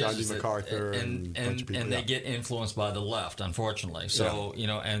the problem John is D. MacArthur and a bunch of people, and they get influenced by the left, unfortunately. So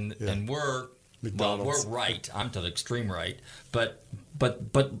and we're McDonald's. we're right. I'm to the extreme right, but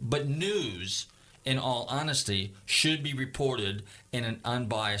news, in all honesty, should be reported in an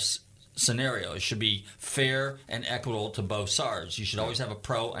unbiased scenario. It should be fair and equitable to both sides. You should always have a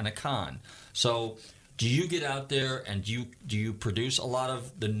pro and a con. So, do you get out there and do you produce a lot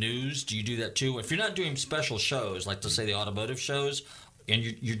of the news? Do you do that too? If you're not doing special shows, like to say the automotive shows, and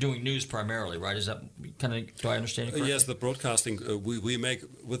you're doing news primarily, right? Is that kind of, do I understand you correctly? Yes, the broadcasting, we make,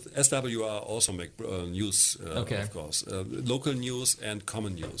 with SWR also make news, okay. Of course. Local news and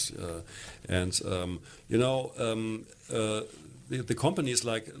common news. The companies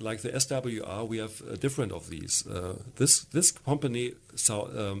like the SWR, we have different of these. This company,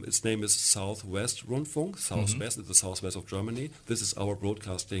 its name is Southwest Rundfunk. Southwest is the southwest of Germany. This is our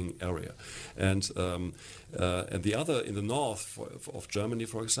broadcasting area, and the other in the north of Germany,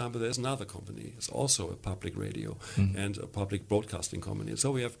 for example, there's another company. It's also a public radio and a public broadcasting company.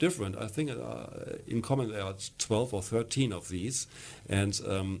 So we have different. I think in common there are 12 or 13 of these, and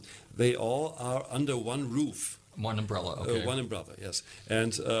they all are under one roof. One umbrella, okay. One umbrella, yes.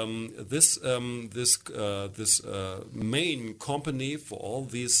 And this main company for all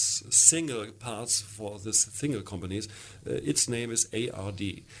these single parts for these single companies, its name is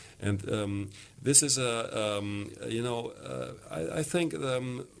ARD. And this is I think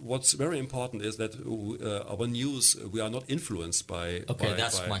what's very important is that our news, we are not influenced by. Okay,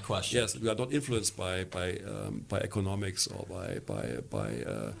 that's my question. Yes, we are not influenced by economics or by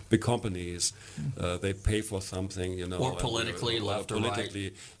big companies. They pay for something, or politically, left or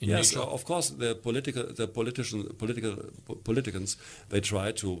right. Yes, of course, the politicians, they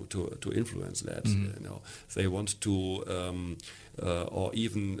try to influence that. They want to. Or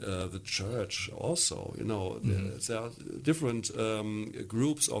even the church also, there are different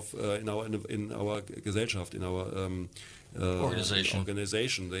groups of in our Gesellschaft, in our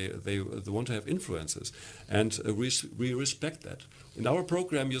organization. They want to have influences, and we respect that. In our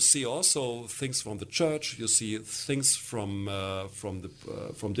program, you see also things from the church. You see things from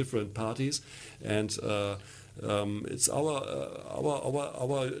different parties, and it's our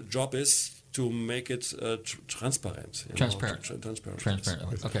job is to make it transparent.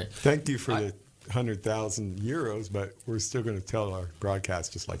 Transparent. Okay. Thank you for the 100,000 euros, but we're still going to tell our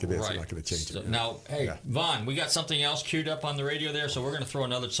broadcast just like it is. Right. We're not going to change it. Now, hey, Vaughn, we got something else queued up on the radio there, so we're going to throw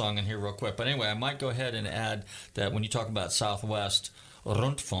another song in here real quick. But anyway, I might go ahead and add that when you talk about Southwest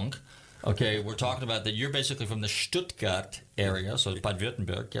Rundfunk, okay, we're talking about that you're basically from the Stuttgart area, so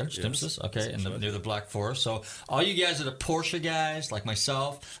Baden-Württemberg, yeah, stimmts this? Okay, near the Black Forest. So all you guys that are Porsche guys, like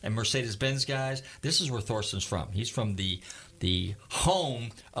myself, and Mercedes-Benz guys, this is where Thorsten's from. He's from the home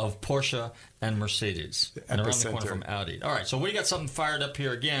of Porsche and Mercedes, and around the corner from Audi. All right, so we got something fired up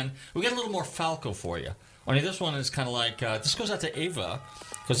here again. We got a little more Falco for you. Only this one is kind of like, this goes out to Ava,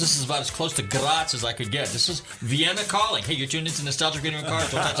 because this is about as close to Graz as I could get. This is Vienna Calling. Hey, you're tuned into Nostalgic Radio and Cars.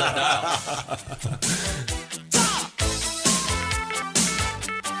 Don't touch that dial.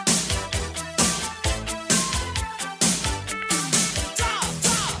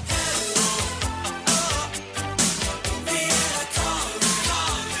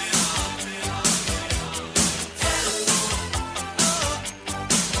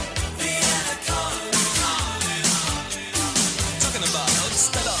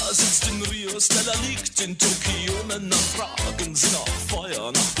 Stella liegt in Tokio, Männer fragen sie nach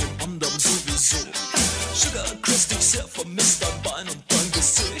Feuer, nach dem anderen sowieso. Sugar Chris, dich sehr vermisst am Bein und dein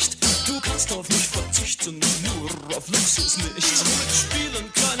Gesicht. Du kannst auf mich verzichten, nur auf Luxus nicht.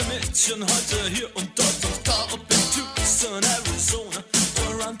 Mitspielen kleine Mädchen heute hier und dort und da, ob in Tucson, Arizona,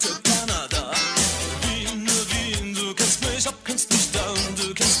 Toronto, Kanada. Wien, Wien, du kennst mich ab, kennst mich down,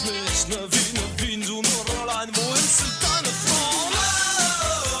 du kennst mich, Wien, du nur allein, wohin sind deine Frauen?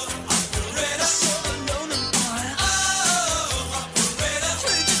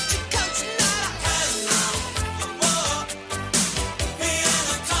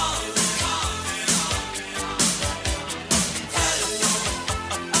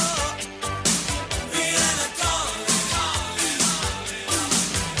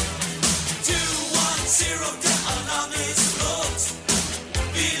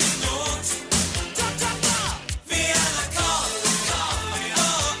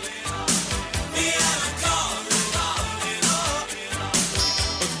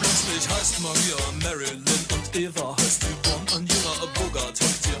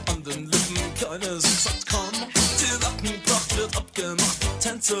 Kleine, sie sagt komm. Die Lackenpracht wird abgemacht, die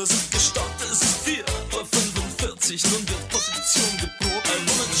Tänzer sind gestartet. Es ist 4:45 Uhr, nun wird Position geprobt.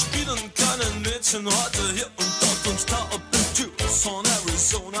 Womit spielen kleine Mädchen heute hier und dort und da ob in Tucson,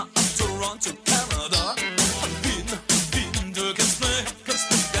 Arizona, ab Toronto, Canada. Wien, Wien, du kennst mich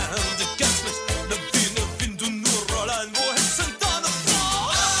gern, du kennst mich. Wien, du nur Rollein, wohin sind deine Frau?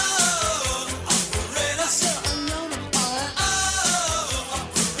 Oh, Operator,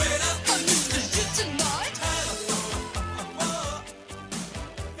 Operator, I need you tonight.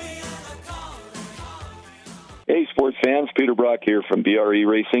 Hey, sports fans, Peter Brock here from BRE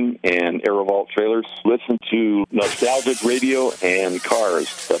Racing and Aerovault Trailers. Listen to Nostalgic Radio and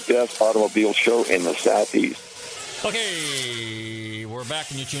Cars, the best automobile show in the Southeast. Okay, we're back,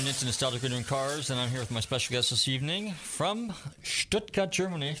 and you're tuned into Nostalgic Radio and Cars, and I'm here with my special guest this evening from Stuttgart,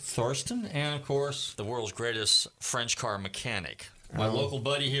 Germany, Thorsten, and, of course, the world's greatest French car mechanic. My local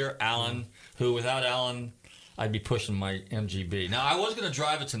buddy here, Alan, who, without Alan, I'd be pushing my MGB. Now, I was going to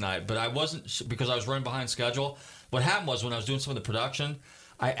drive it tonight, but I wasn't because I was running behind schedule. What happened was when I was doing some of the production,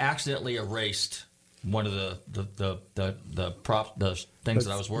 I accidentally erased one of the things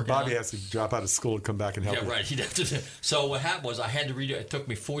that I was working on. Bobby has to drop out of school and come back and help you. Yeah, right. He'd have to. So what happened was I had to redo it. It took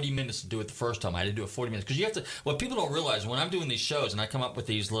me 40 minutes to do it the first time. I had to do it 40 minutes because you have to. What people don't realize when I'm doing these shows and I come up with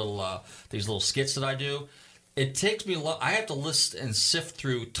these little skits that I do. It takes me a lot. I have to list and sift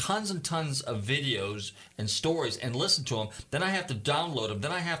through tons and tons of videos and stories and listen to them. Then I have to download them.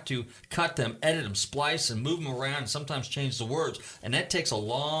 Then I have to cut them, edit them, splice, and move them around, and sometimes change the words. And that takes a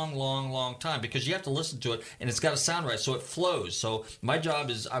long, long, long time because you have to listen to it, and it's got to sound right so it flows. So my job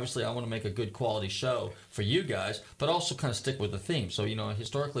is, obviously, I want to make a good quality show for you guys, but also kind of stick with the theme. So,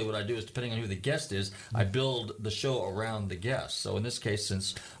 historically what I do is, depending on who the guest is, I build the show around the guest. So in this case,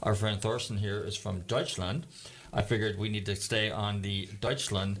 since our friend Thorsten here is from Deutschland, I figured we need to stay on the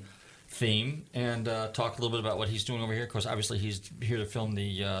Deutschland theme and talk a little bit about what he's doing over here. Of course, obviously, he's here to film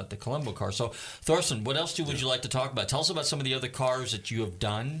the Colombo car. So, Thorsten, what else would you like to talk about? Tell us about some of the other cars that you have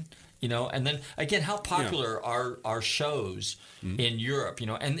done, and then, again, how popular are shows in Europe,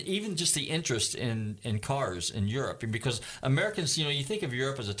 and even just the interest in cars in Europe. Because Americans, you think of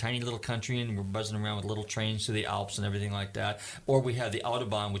Europe as a tiny little country and we're buzzing around with little trains through the Alps and everything like that. Or we have the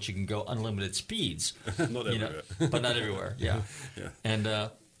Autobahn, which you can go unlimited speeds. Not everywhere. But not everywhere, yeah. And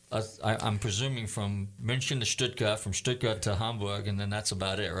I'm presuming from München to Stuttgart, from Stuttgart to Hamburg, and then that's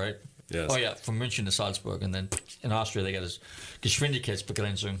about it, right? Yes. Oh, yeah, from München to Salzburg. And then in Austria, they got a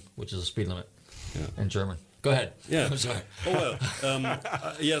Geschwindigkeitsbegrenzung, which is a speed limit in German. Go ahead. Yeah. I'm sorry. Oh, well.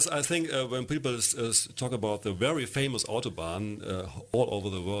 Yes, I think when people talk about the very famous Autobahn, all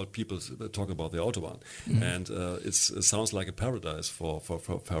over the world, people talk about the Autobahn. Mm-hmm. And it sounds like a paradise for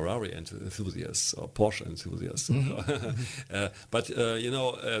Ferrari enthusiasts or Porsche enthusiasts. Mm-hmm. But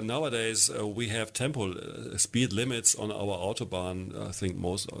nowadays we have tempo speed limits on our Autobahn. I think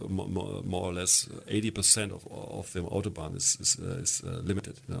more or less 80% of the Autobahn is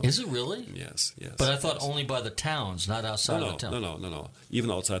limited. Is it really? Yes. But I thought only by the towns, not outside the towns. No. Even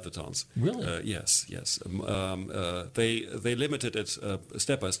outside the towns. Really? Yes. They limited it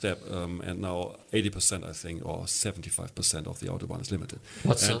step by step, and now 80%, I think, or 75% of the Autobahn is limited.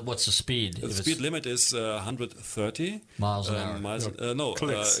 What's the speed? The speed limit is 130 miles an hour.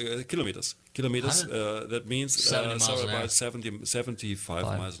 Kilometers. That means about 75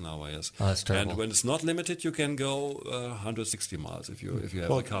 miles an hour. Yes. Oh, that's terrible. And when it's not limited, you can go 160 miles if you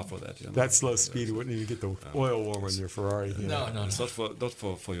have a car for that. That slow speed, you wouldn't even get the oil warmer in your Ferrari. No. It's not for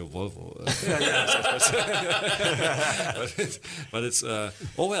your Volvo. But it's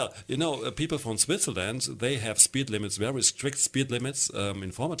people from Switzerland, they have speed limits, very strict speed limits.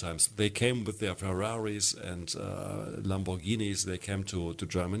 In former times, they came with their Ferraris and Lamborghinis. They came to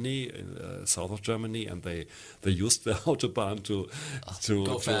Germany, south of Germany, and they used the Autobahn to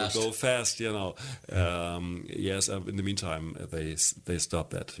go fast. Yes. In the meantime, they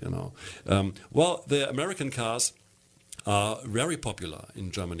stopped that. Well, the American cars are very popular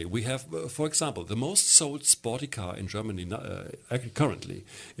in Germany. We have, for example, the most sold sporty car in Germany currently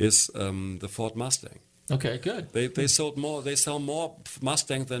is the Ford Mustang. Okay, good. They sell more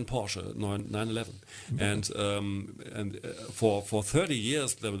Mustang than Porsche 911, and for 30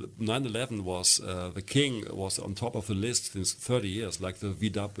 years the 911 was the king, was on top of the list since 30 years, like the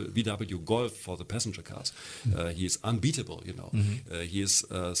VW Golf for the passenger cars. He is unbeatable, He is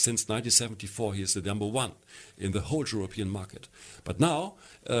since 1974 he is the number one in the whole European market. But now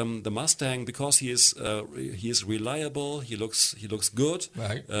the Mustang, because he is reliable, he looks good.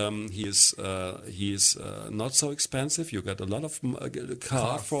 Right. He is not so expensive. You get a lot of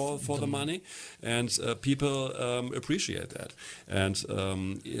car for the money, and people appreciate that. And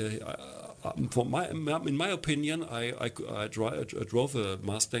in my opinion, I drove the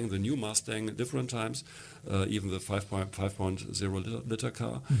Mustang, the new Mustang, different times, even the 5.0 liter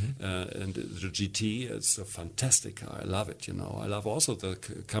car, and the GT. It's a fantastic car. I love it. I love also the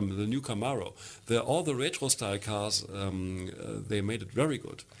new Camaro. All the retro style cars. They made it very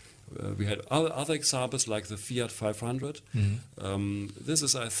good. We had other examples like the Fiat 500. This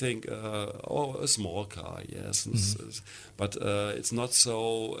is, I think, a small car, yes, but it's not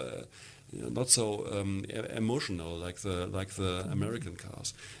so emotional like the American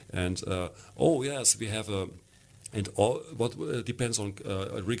cars. And yes, we have and all what depends on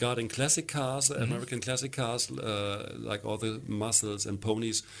regarding classic cars, American classic cars, like all the muscles and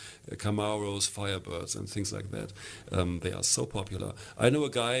ponies, Camaros, Firebirds, and things like that. They are so popular. I know a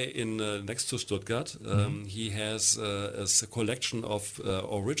guy in next to Stuttgart. He has a collection of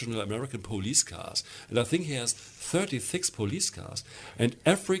original American police cars, and I think he has 36 police cars, and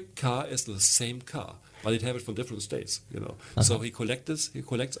every car is the same car. But he'd have it from different states, So he collects.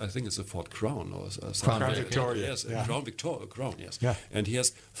 I think it's a Ford Crown or something. Crown Victoria. Yes, yeah. Crown. Yes. Yeah. And he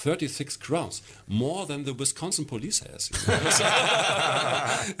has 36 crowns, more than the Wisconsin police has.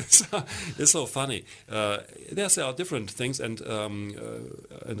 So it's so funny. There are different things, and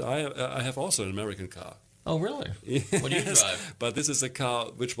I have also an American car. Oh, really? What do you drive? But this is a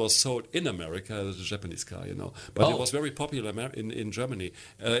car which was sold in America. It's a Japanese car, But it was very popular in Germany,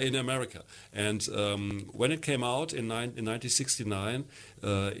 in America. And when it came out in 1969,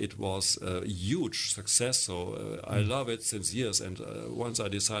 it was a huge success. So I love it since years. And once I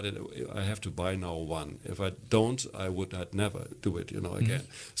decided I have to buy now one. If I don't, I'd never do it, again.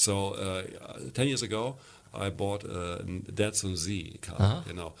 So 10 years ago, I bought a Datsun Z car,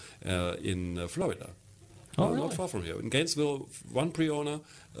 in Florida. Really? Not far from here. In Gainesville, one pre-owner,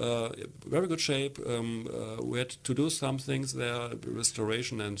 very good shape. We had to do some things there,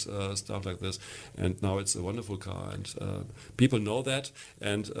 restoration and stuff like this. And now it's a wonderful car, and people know that.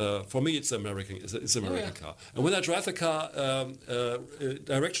 And for me, it's American. It's an American car. And when I drive the car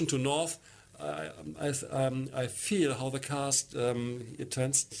direction to north, I feel how the car it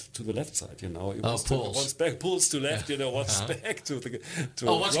turns to the left side. Pulls. Pulls to left. Wants back to the.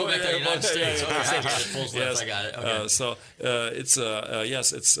 Once go back to the United States. Okay, it pulls left. I got it. Okay. So it's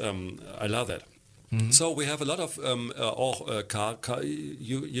yes, it's I love that. So we have a lot of car.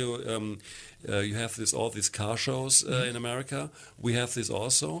 You have all these car shows in America. We have this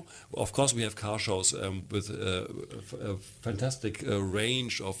also. Of course, we have car shows with a fantastic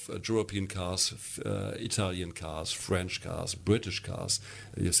range of European cars, Italian cars, French cars, British cars.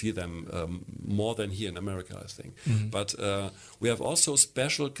 You see them more than here in America, I think. But we have also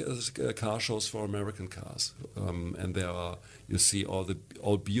special car shows for American cars, and there are. You see all the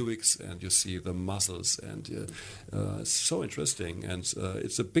old Buicks, and you see the muscles, and it's so interesting. And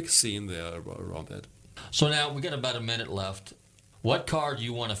it's a big scene there around that. So now we got about a minute left. What car do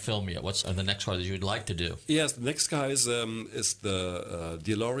you want to film yet? What's the next car that you would like to do? Yes, the next car is the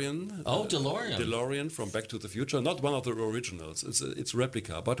DeLorean. Oh, DeLorean. DeLorean from Back to the Future. Not one of the originals. It's a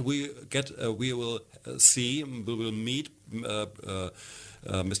replica. But we will meet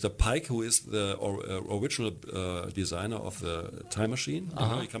Mr. Pike, who is the original designer of the time machine.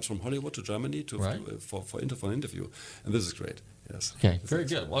 He comes from Hollywood to Germany for an interview, and this is great. Yes. Okay, very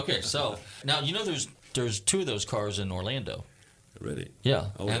good. Okay, so now there's two of those cars in Orlando. Really?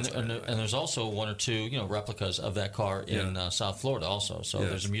 Yeah, and there's also one or two replicas of that car in South Florida also. So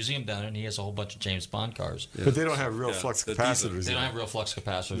there's a museum down there, and he has a whole bunch of James Bond cars. Yes. But they don't have real flux capacitors. They don't have real flux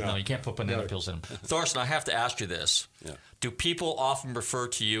capacitors. No, you can't put banana peels in them. Thorsten, I have to ask you this. Yeah. Do people often refer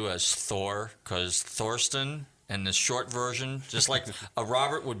to you as Thor? Because Thorsten, and the short version, just like a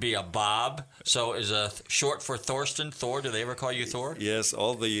Robert would be a Bob, so is a short for Thorsten, Thor? Do they ever call you Thor? Yes,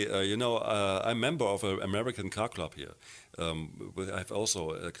 all the, I'm a member of an American car club here. I have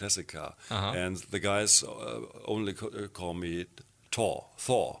also a classic car, and the guys only call me Thor,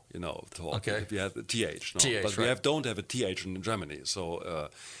 Thor. Okay. We have the TH, but right. we don't have a TH in Germany, so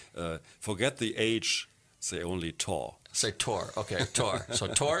forget the H, say only Thor. Say Thor, okay, Thor. So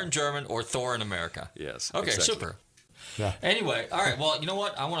Thor in German or Thor in America. Yes. Okay, exactly. super. Yeah. Anyway, all right. Well, you know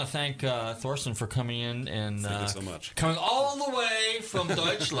what? I want to thank Thorsten for coming in and thank you so much. Coming all the way from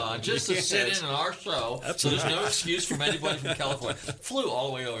Deutschland just to sit in on our show. Absolutely. So there's no excuse from anybody from California. Flew all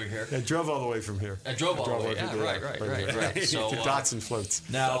the way over here. I drove all the way from here. I drove all the way. Yeah, right. So to Dots and Floats.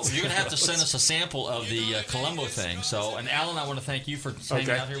 Now you're gonna have to send us a sample of the Colombo thing. So, and Alan, I want to thank you for hanging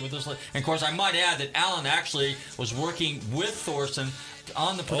out here with us. And of course, I might add that Alan actually was working with Thorsten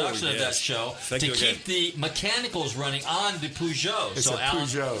on the production of that show Thank to you keep the mechanicals running on the Peugeot. It's so a Alan,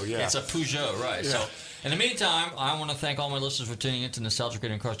 Peugeot, yeah. It's a Peugeot, right. Yeah. So in the meantime, I want to thank all my listeners for tuning in to Nostalgic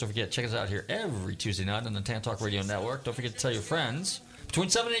Radio and Cars. Don't forget, check us out here every Tuesday night on the Tan Talk Radio Network. Don't forget to tell your friends between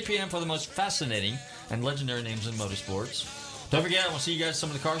 7 and 8 p.m. for the most fascinating and legendary names in motorsports. Don't forget, I want to see you guys at some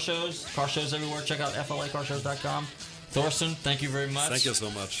of the car shows everywhere. Check out flacarshows.com. Thorsten, thank you very much. Thank you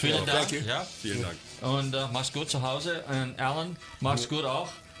so much. Vielen Dank. Thank you. Ja. Vielen Dank. Und mach's gut zu Hause. Und Alan, mach's gut auch.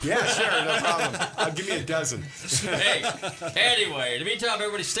 Yeah, sure, no problem. Give me a dozen. Hey, anyway, in the meantime,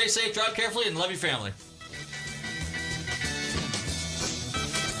 everybody stay safe, drive carefully, and love your family.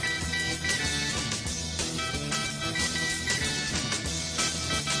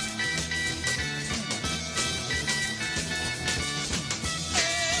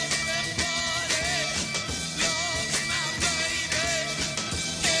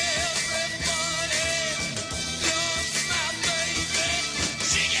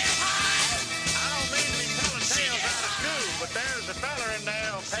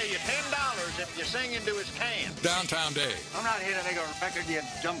 If you sing into his can. Downtown Dave. I'm not here to make a record you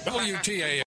jump. WTA.